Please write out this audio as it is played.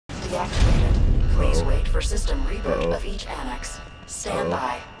deactivated. Please wait for system reboot of each annex. Stand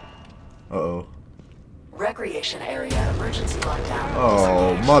by. Uh-oh. Recreation area emergency lockdown.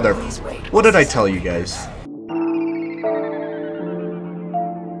 Oh, mother... What did I tell you guys?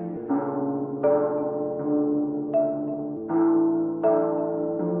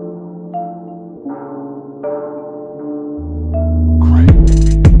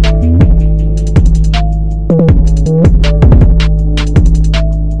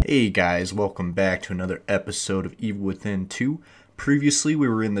 Hey guys, welcome back to another episode of Evil Within 2. Previously, we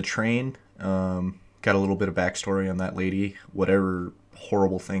were in the train. Got a little bit of backstory on that lady, whatever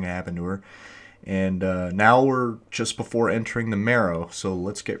horrible thing happened to her. And now we're just before entering the Marrow, so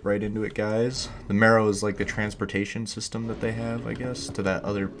let's get right into it, guys. The Marrow is like the transportation system that they have, I guess, to that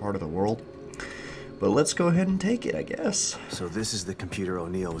other part of the world. But let's go ahead and take it, I guess. So this is the computer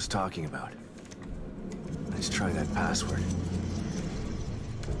O'Neill was talking about. Let's try that password.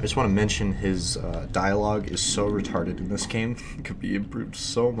 I just want to mention his dialogue is so retarded in this game. It could be improved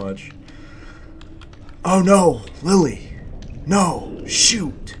so much. Oh no, Lily. No,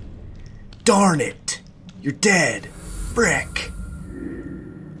 shoot. Darn it. You're dead. Frick.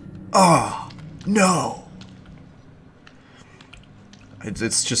 Oh, no.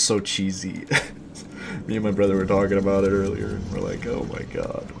 It's just so cheesy. Me and my brother were talking about it earlier, and we're like, oh my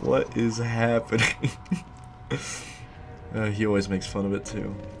god, what is happening? He always makes fun of it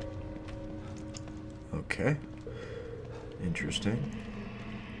too. Okay. Interesting.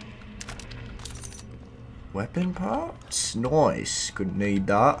 Weapon parts? Nice. Couldn't need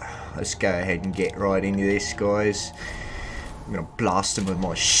that. Let's go ahead and get right into this, guys. I'm gonna blast him with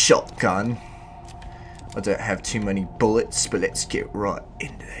my shotgun. I don't have too many bullets, but let's get right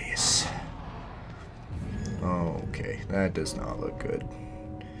into this. Okay, that does not look good.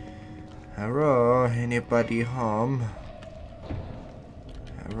 Hello, anybody home?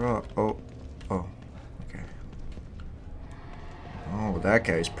 Hello? Oh, okay. Oh, that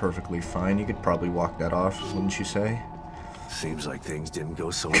guy's perfectly fine. You could probably walk that off, wouldn't you say? Seems like things didn't go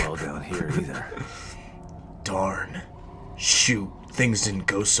so well down here either. Darn. Shoot, things didn't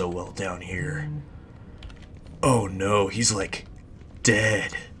go so well down here. Oh no, he's like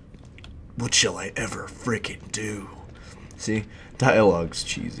dead. What shall I ever frickin' do? See, dialogue's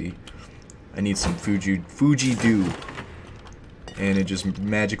cheesy. I need some Fuji Dew. And it just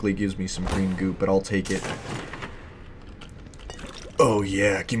magically gives me some green goop, but I'll take it. Oh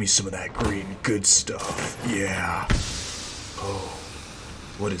yeah, give me some of that green good stuff. Yeah. Oh,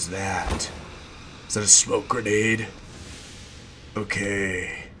 what is that? Is that a smoke grenade?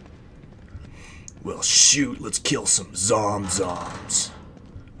 Okay. Well shoot, let's kill some zombs.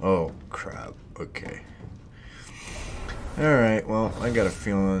 Oh crap, okay. Alright, well, I got a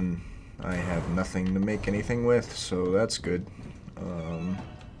feeling I have nothing to make anything with, so that's good. Man,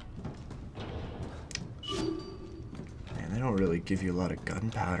 they don't really give you a lot of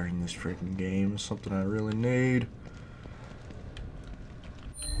gunpowder in this freaking game. Something I really need.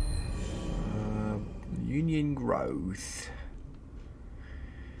 Union growth.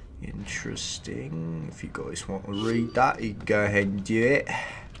 Interesting. If you guys want to read that, you can go ahead and do it.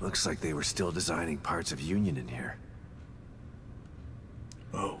 Looks like they were still designing parts of Union in here.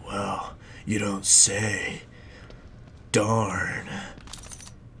 Oh, well, you don't say. Darn.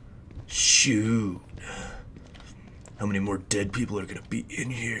 Shoot. How many more dead people are gonna be in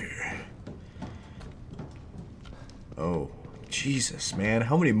here? Oh, Jesus, man.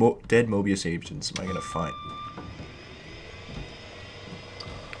 How many dead Mobius agents am I gonna find?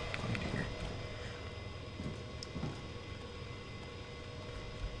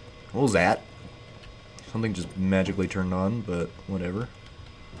 What was that? Something just magically turned on, but whatever.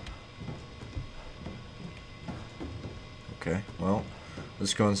 Okay, well,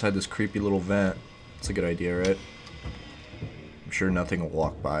 let's go inside this creepy little vent. It's a good idea, right? I'm sure nothing will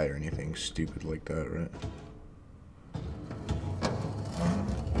walk by or anything stupid like that, right?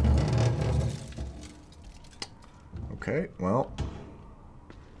 Okay, well.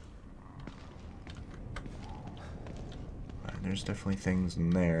 There's definitely things in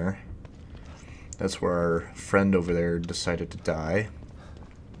there. That's where our friend over there decided to die.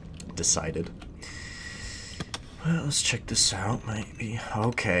 Well, let's check this out, maybe.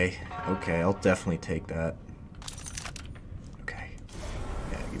 Okay, I'll definitely take that. Okay.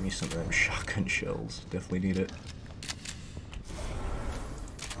 Yeah, give me some of them shotgun shells. Definitely need it.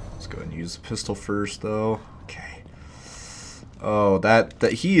 Let's go ahead and use the pistol first, though. Okay. Oh, that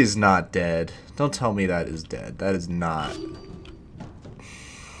he is not dead. Don't tell me that is dead. That is not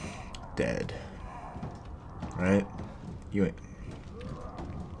dead. Right? You ain't.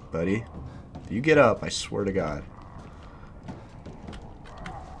 Buddy. If you get up, I swear to God.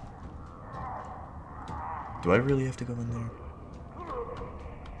 Do I really have to go in there?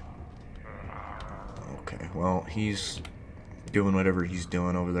 Okay, well, he's doing whatever he's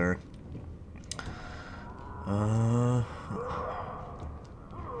doing over there. Okay,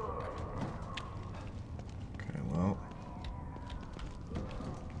 well.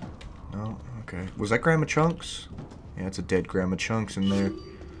 No, okay. Was that Grandma Chunks? Yeah, it's a dead Grandma Chunks in there.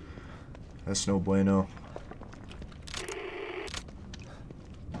 That's no bueno.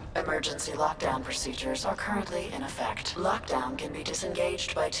 Emergency lockdown procedures are currently in effect. Lockdown can be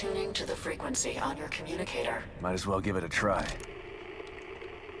disengaged by tuning to the frequency on your communicator. Might as well give it a try.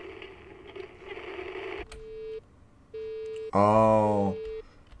 Oh.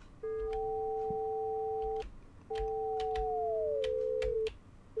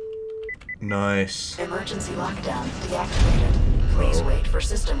 Nice. Emergency lockdown deactivated. Please wait for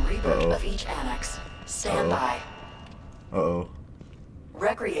system reboot of each annex. Stand by. Uh-oh.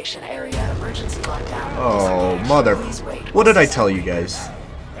 Recreation area emergency lockdown. Oh, disengaged. mother. Please wait. What did I tell you guys?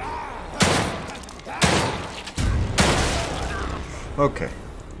 Okay.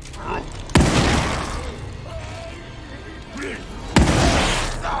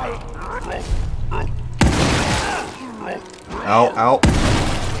 Ow, ow.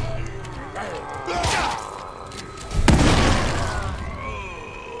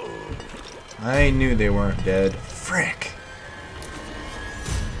 I knew they weren't dead. Frick.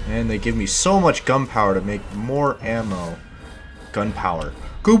 And they give me so much gunpowder to make more ammo. Gunpowder.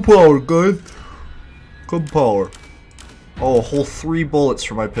 Gunpowder, guys. Gunpowder. Oh, a whole 3 bullets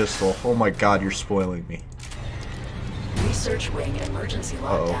for my pistol. Oh my god, you're spoiling me. Research wing emergency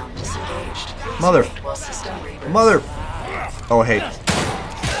lockdown disengaged. Please Mother. wait while system reboots. Mother. Oh, hey.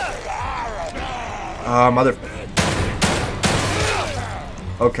 Mother.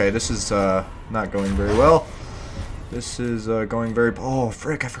 Okay, this is not going very well. This is going very... Oh,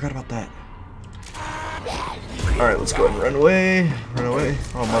 frick, I forgot about that. Alright, let's go and run away. Run away.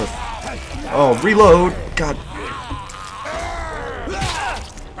 Oh, mother... Oh, reload! God.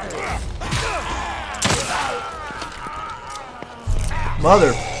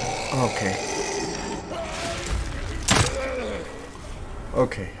 Mother... Okay.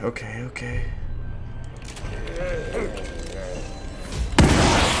 Okay, okay, okay.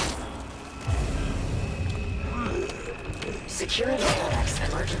 Security annex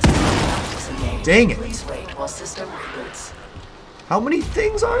emergency lockdown disengaged. Dang it. Please wait while system reboots. How many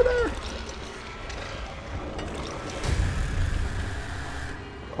things are there?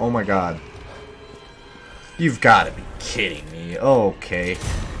 Oh my god. You've got to be kidding me. Okay.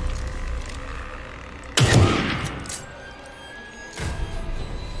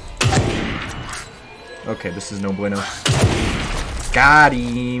 Okay, this is no bueno. Got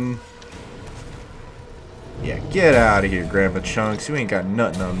him. Yeah, get out of here, Grandpa Chunks. You ain't got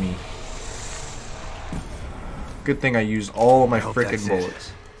nothing on me. Good thing I used all of my frickin'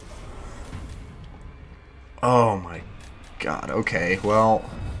 bullets. Oh my god. Okay, well.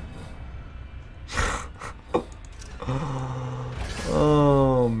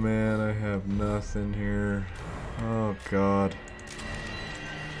 Oh man, I have nothing here. Oh god.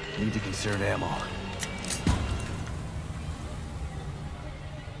 Need to conserve ammo.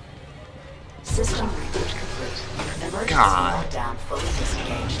 System reboot complete. Emergency God. lockdown fully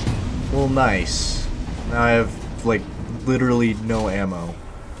disengaged. Well, nice. Now I have, like, literally no ammo.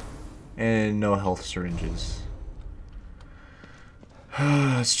 And no health syringes.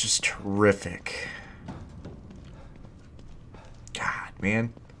 It's just terrific. God,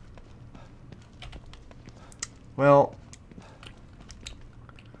 man. Well.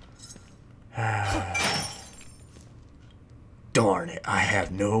 Darn it, I have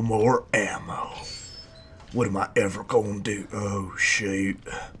no more ammo. What am I ever gonna do? Oh, shoot.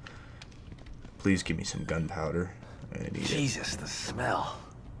 Please give me some gunpowder. I need Jesus, the smell.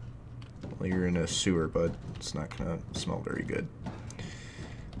 Well, you're in a sewer, bud. It's not gonna smell very good.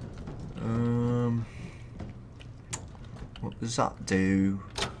 What does that do?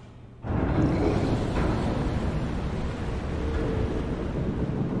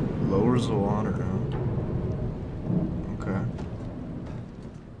 Lowers the water, huh? Okay.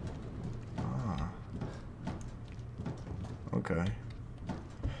 Ah. Okay.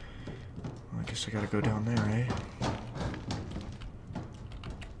 Well, I guess I gotta go down there, eh?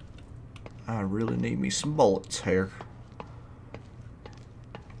 I really need me some bullets here.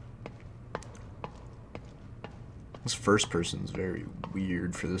 This first person's very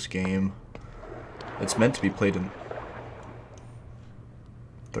weird for this game. It's meant to be played in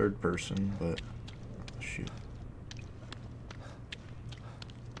third person, but shoot.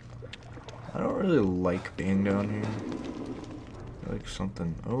 I don't really like being down here. I like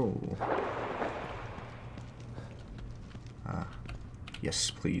something. Oh.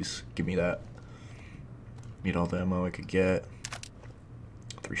 Yes, please. Give me that. Need all the ammo I could get.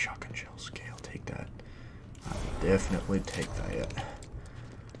 3 shotgun shells. Okay, I'll take that. I'll definitely take that.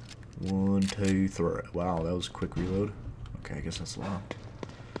 1, 2, 3. Wow, that was a quick reload. Okay, I guess that's locked.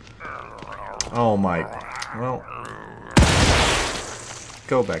 Oh my. Well.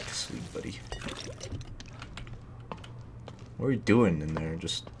 Go back to sleep, buddy. What are you doing in there?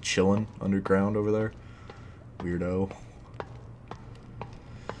 Just chilling underground over there? Weirdo.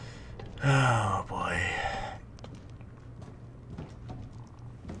 Oh boy.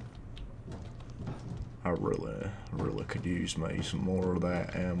 I really could use some more of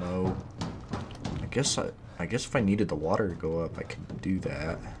that ammo. I guess if I needed the water to go up, I could do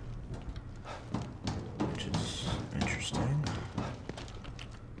that. Which is interesting.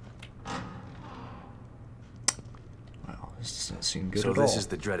 Wow, this doesn't seem good at all. So this is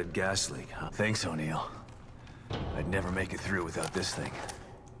the dreaded gas leak, huh? Thanks, O'Neill. I'd never make it through without this thing.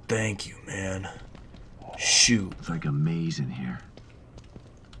 Thank you, man. Shoot. It's like a maze in here.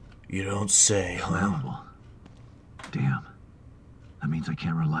 You don't say, huh? Flammable. Damn. That means I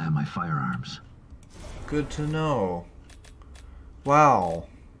can't rely on my firearms. Good to know. Wow.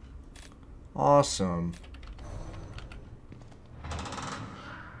 Awesome.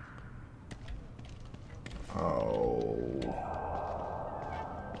 Oh.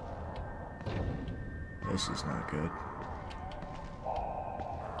 This is not good.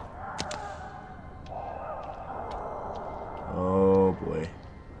 Oh boy.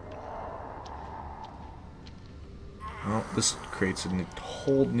 Well, this creates a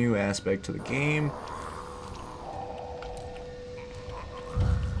whole new aspect to the game.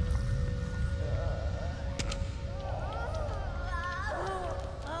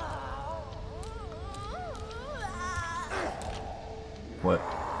 What?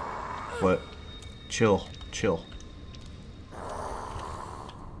 What? Chill. Chill.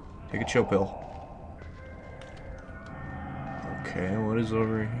 Take a chill pill. Okay, what is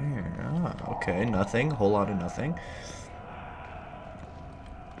over here? Ah, okay, nothing. Whole lot of nothing.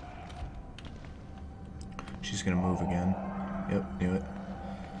 She's gonna move again. Yep, knew it.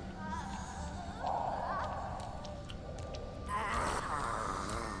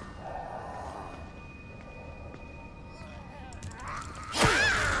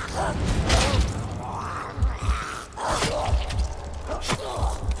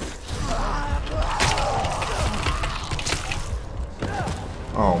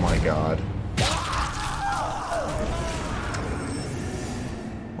 Oh my god.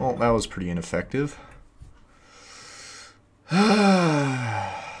 Well, that was pretty ineffective.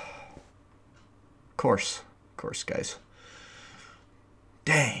 Of course, guys.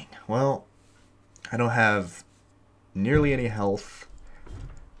 Dang. Well, I don't have nearly any health.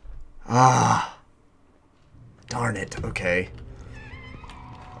 Ah. Darn it. Okay.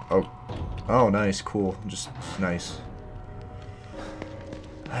 Oh, nice. Cool. Just nice.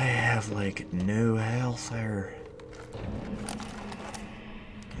 I have like no health there.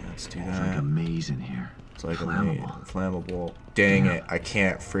 Yeah, let's do that. It's like a maze in here. It's like Flammable. Flammable. Dang it, I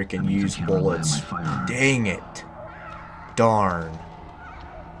can't freaking means I use can't rely on bullets. my firearms. Dang it. Darn.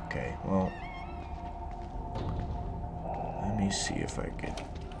 Okay, well. Let me see if I could.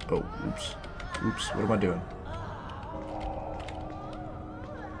 Oh, oops. Oops, what am I doing?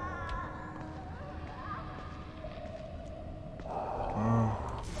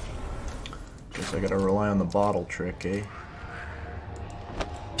 Guess I gotta rely on the bottle trick, eh?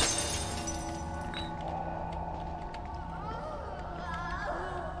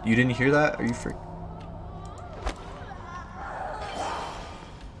 You didn't hear that? Are you freak?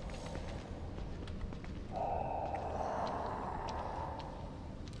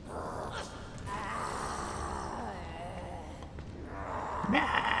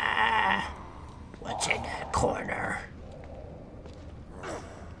 Nah. What's in that corner?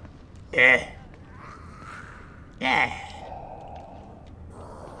 Eh. Yeah.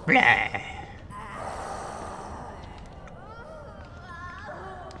 Blah.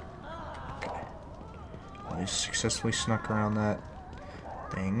 I successfully snuck around that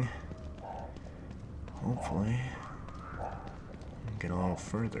thing. Hopefully, get a little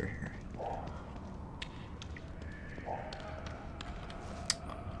further here.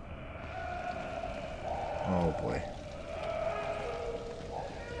 Oh boy.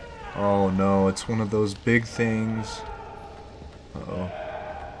 Oh no, it's one of those big things. Uh-oh.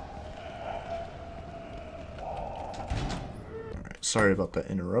 Alright, sorry about that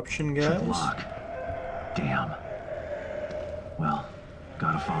interruption, guys. Lock. Damn. Well,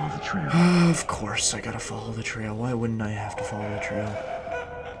 gotta follow the trail. Of course I gotta follow the trail. Why wouldn't I have to follow the trail?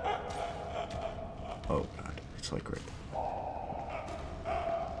 Oh god, it's like right.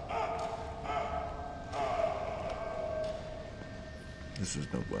 This is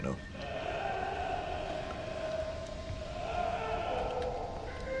no bueno.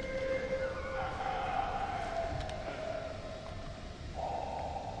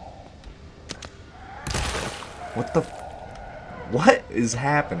 What the? What is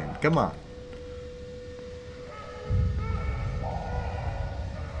happening? Come on.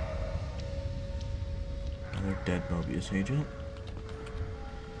 Another dead Mobius agent.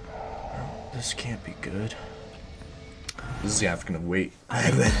 Oh, this can't be good. This is gonna wait.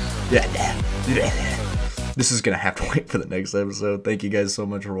 This is gonna have to wait for the next episode. Thank you guys so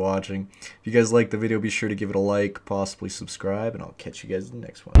much for watching. If you guys liked the video, be sure to give it a like, possibly subscribe, and I'll catch you guys in the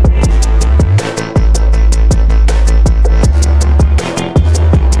next one.